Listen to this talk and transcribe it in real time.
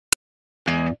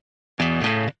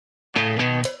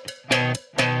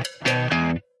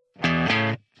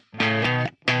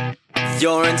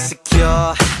You're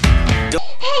insecure.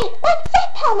 Hey, what's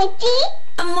up, Palmer G?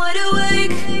 I'm wide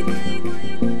awake.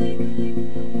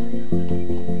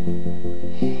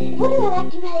 What do I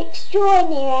acting really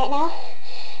extraordinary right now?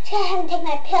 It's 'cause I haven't taken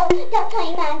my pill. Don't tell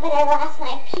your mom, but I lost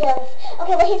my pills.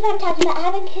 Okay, well here's what I'm talking about. I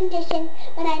have a condition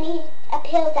when I need a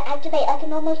pill to activate like a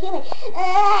normal human.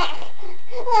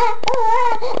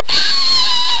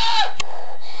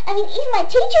 I mean, even my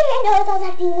teacher didn't know I was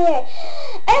acting weird.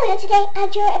 Earlier today, I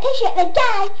drew a picture of a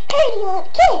guy hurting a little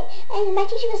kid, and my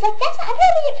teacher was like, "That's not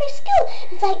appropriate for school."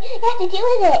 It's like, you have to deal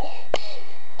with it.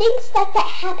 Things like that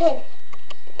happen.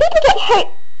 People get hurt.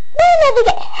 We never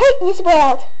get hurt in this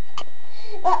world.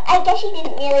 Well, I guess she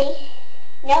didn't really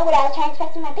know what I was trying to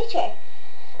express in my picture.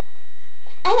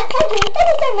 I'm outside doing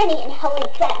studies already, and holy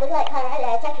crap, look at that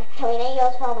Colorado. It's like a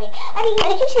tornado told me. I need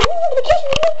medication.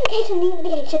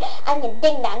 I'm gonna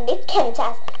ding dong this Kevin's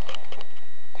house.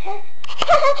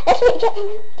 That's what you're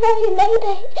throwing a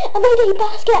mayday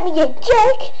basket at me, you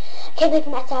jerk! I can't believe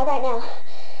I'm outside right now.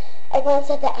 Everyone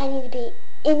said that I need to be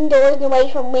indoors and away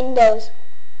from windows.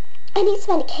 I need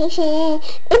some medication.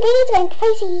 My brain's going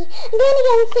crazy. I'm going to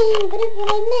go insane. Put it in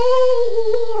my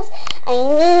nails. I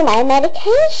need my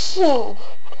medication.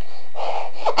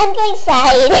 I'm going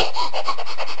inside.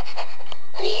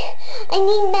 I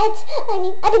need meds. I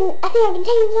think I've been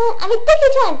taking some. I've been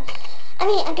taking time.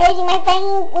 I'm crazy. My brain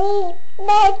needs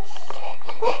meds.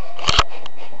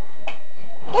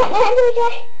 Get my hands in the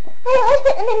jar. I don't want to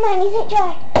put them in my music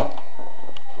jar.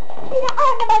 I don't have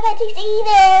my antibiotics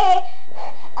either.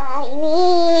 I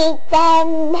need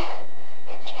them.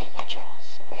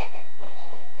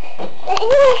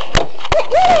 Anyway,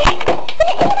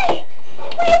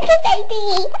 where's the baby?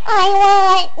 I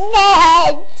want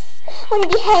meds. I want to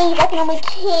behave like a normal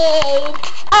kid.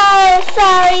 Oh,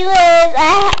 sorry, Liz.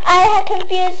 I had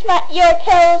confused your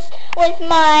pills with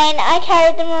mine. I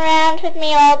carried them around with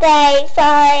me all day.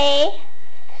 Sorry.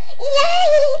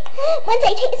 Yay! Once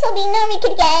I take this, I'll be a normal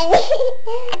kid again.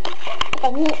 I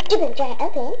need to open the jar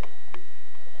open.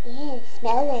 Yeah,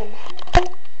 smell them.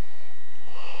 Okay.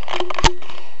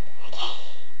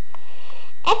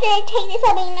 After I take this,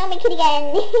 I'll be a normal kid again.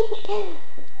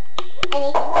 I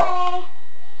need some water.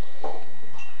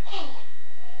 Okay.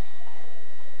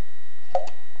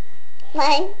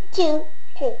 1, 2,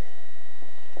 3.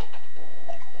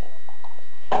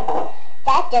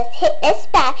 That just hit the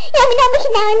spot. Yeah, I'm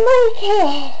now I'm more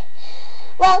kid.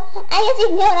 Well, I guess you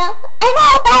know now. I'm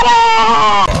all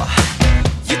better!